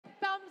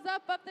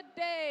close-up of the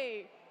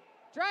day.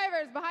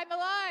 Drivers behind the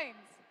lines.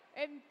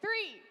 In 3,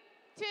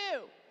 2,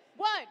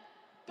 1,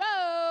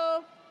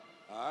 go!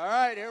 All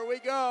right, here we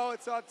go.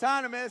 It's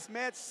autonomous,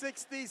 match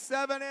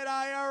 67 at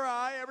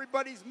IRI.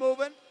 Everybody's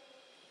moving.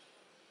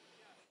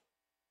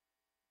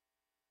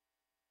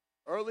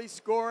 Early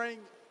scoring,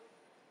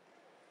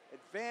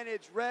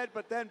 advantage red,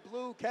 but then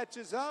blue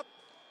catches up.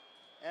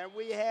 And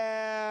we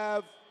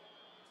have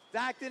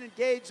docked and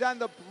engaged on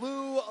the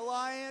blue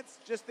alliance,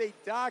 just a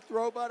docked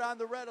robot on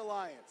the red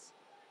alliance.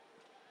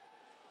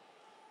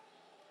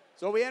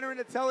 So we enter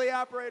into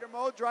teleoperator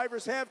mode.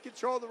 Drivers have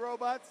control of the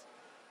robots.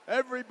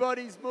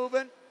 Everybody's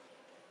moving.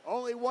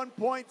 Only 1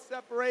 point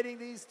separating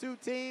these two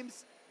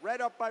teams.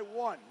 Red up by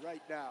 1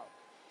 right now.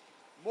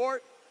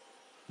 Mort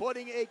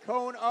putting a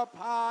cone up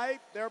high.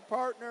 Their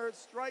partner,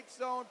 Strike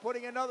Zone,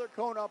 putting another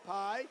cone up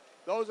high.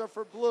 Those are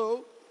for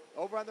blue.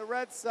 Over on the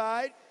red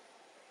side,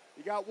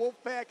 you got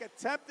Wolfpack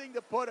attempting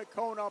to put a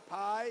cone up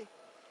high.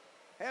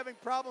 Having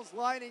problems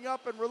lining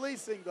up and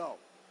releasing, though.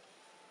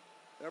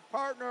 Their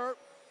partner,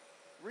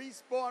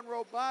 Respawn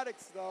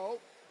Robotics, though,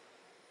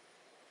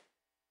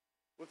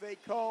 with a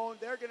cone.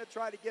 They're going to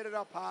try to get it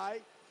up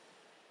high.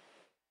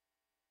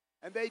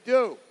 And they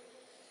do.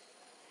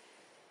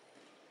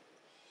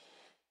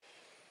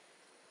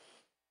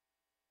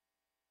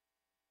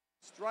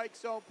 Strike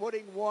Zone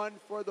putting 1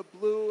 for the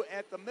blue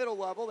at the middle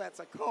level. That's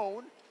a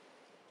cone.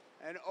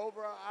 And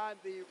over on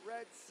the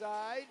red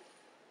side,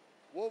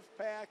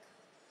 Wolfpack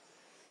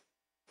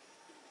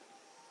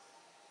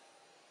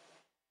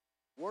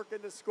working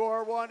to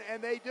score 1,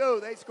 and they do.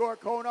 They score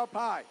cone up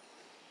high.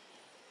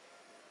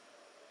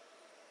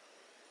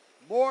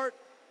 Mort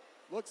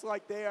looks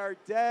like they are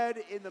dead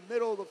in the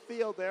middle of the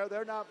field there.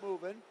 They're not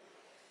moving.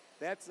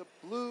 That's a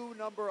blue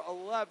number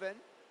 11.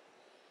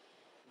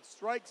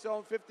 Strike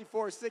Zone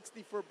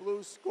 54-60 for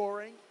blue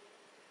scoring.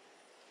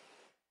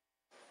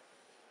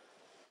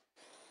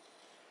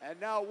 And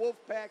now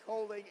Wolfpack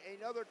holding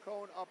another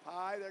cone up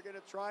high. They're going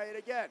to try it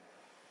again.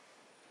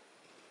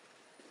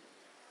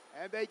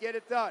 And they get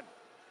it done.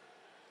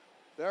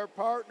 Their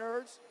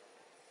partners,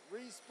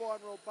 Respawn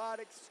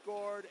Robotics,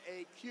 scored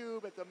a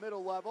cube at the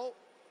middle level.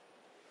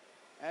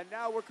 And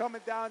now we're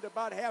coming down to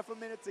about half a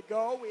minute to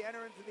go. We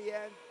enter into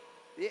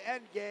the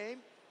end game.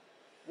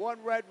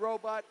 1 red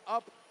robot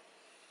up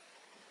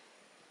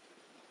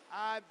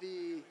on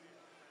the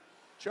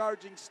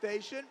charging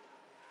station.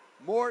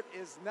 Mort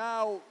is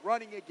now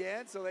running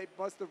again, so they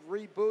must have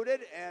rebooted,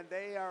 and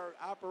they are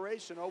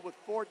operational with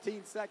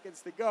 14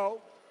 seconds to go.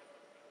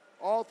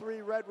 All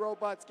 3 red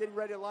robots getting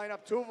ready to line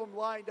up. 2 of them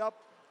lined up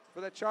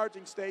for the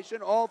charging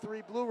station. All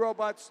 3 blue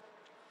robots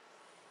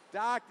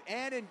docked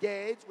and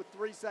engaged with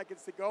 3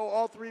 seconds to go.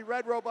 All 3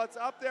 red robots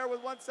up there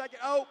with 1 second.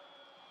 Oh,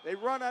 they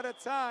run out of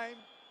time.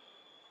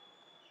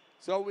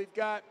 So we've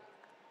got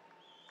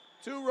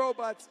 2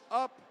 robots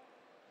up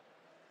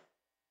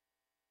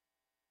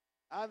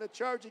on the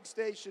charging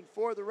station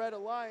for the Red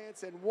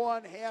Alliance and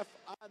 1 half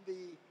on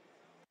the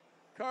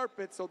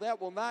carpet, so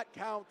that will not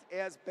count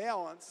as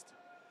balanced.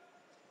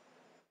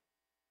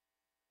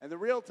 And the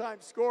real-time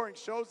scoring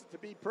shows it to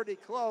be pretty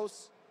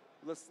close,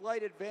 with a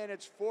slight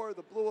advantage for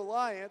the Blue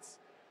Alliance.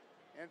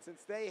 And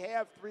since they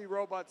have 3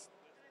 robots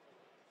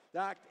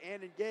docked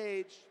and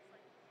engaged,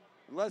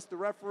 unless the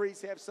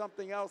referees have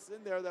something else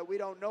in there that we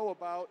don't know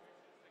about,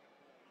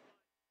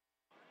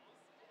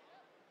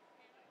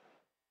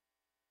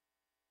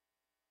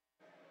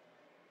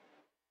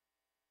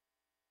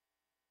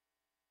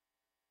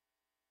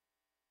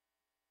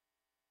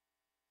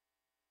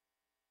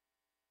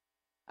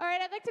 All right,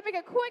 I'd like to make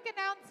a quick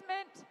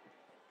announcement.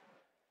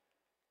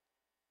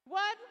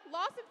 1,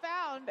 Lost and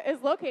Found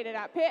is located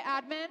at Pit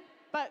Admin,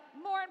 but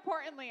more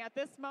importantly at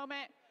this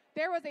moment,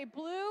 there was a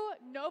blue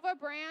Nova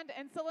brand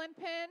insulin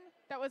pin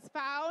that was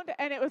found,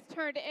 and it was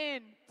turned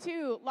in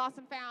to Lost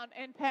and Found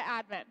in Pit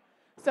Admin.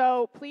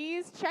 So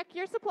please check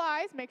your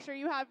supplies. Make sure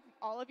you have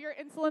all of your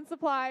insulin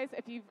supplies.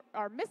 If you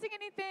are missing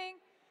anything,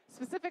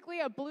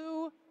 specifically a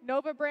blue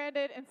Nova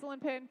branded insulin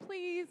pin,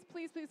 please,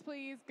 please, please,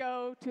 please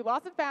go to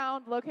Lost and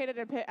Found located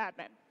in Pit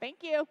Admin. Thank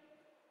you.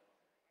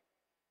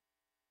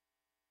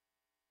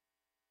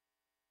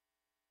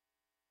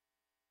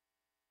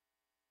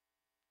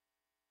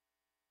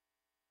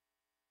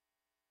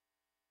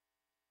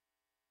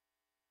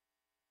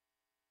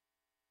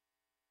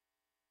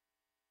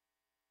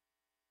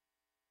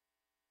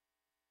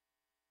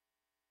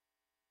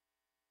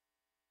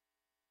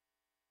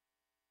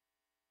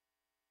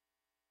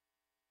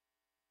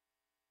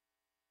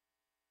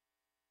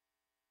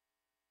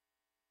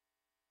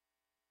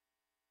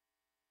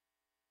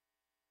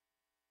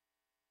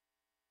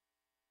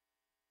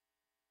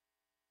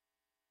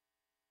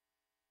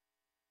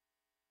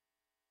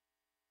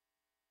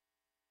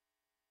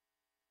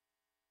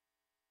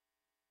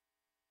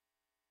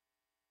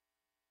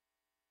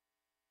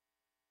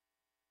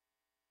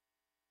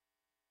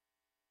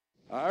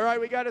 all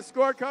right, we got a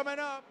score coming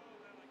up.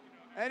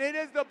 And it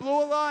is the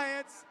Blue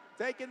Alliance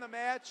taking the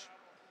match.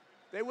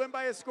 They win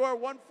by a score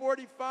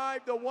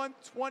 145 to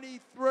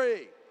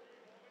 123.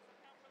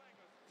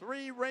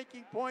 3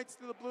 ranking points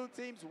to the blue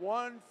teams,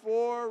 1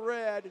 for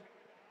red.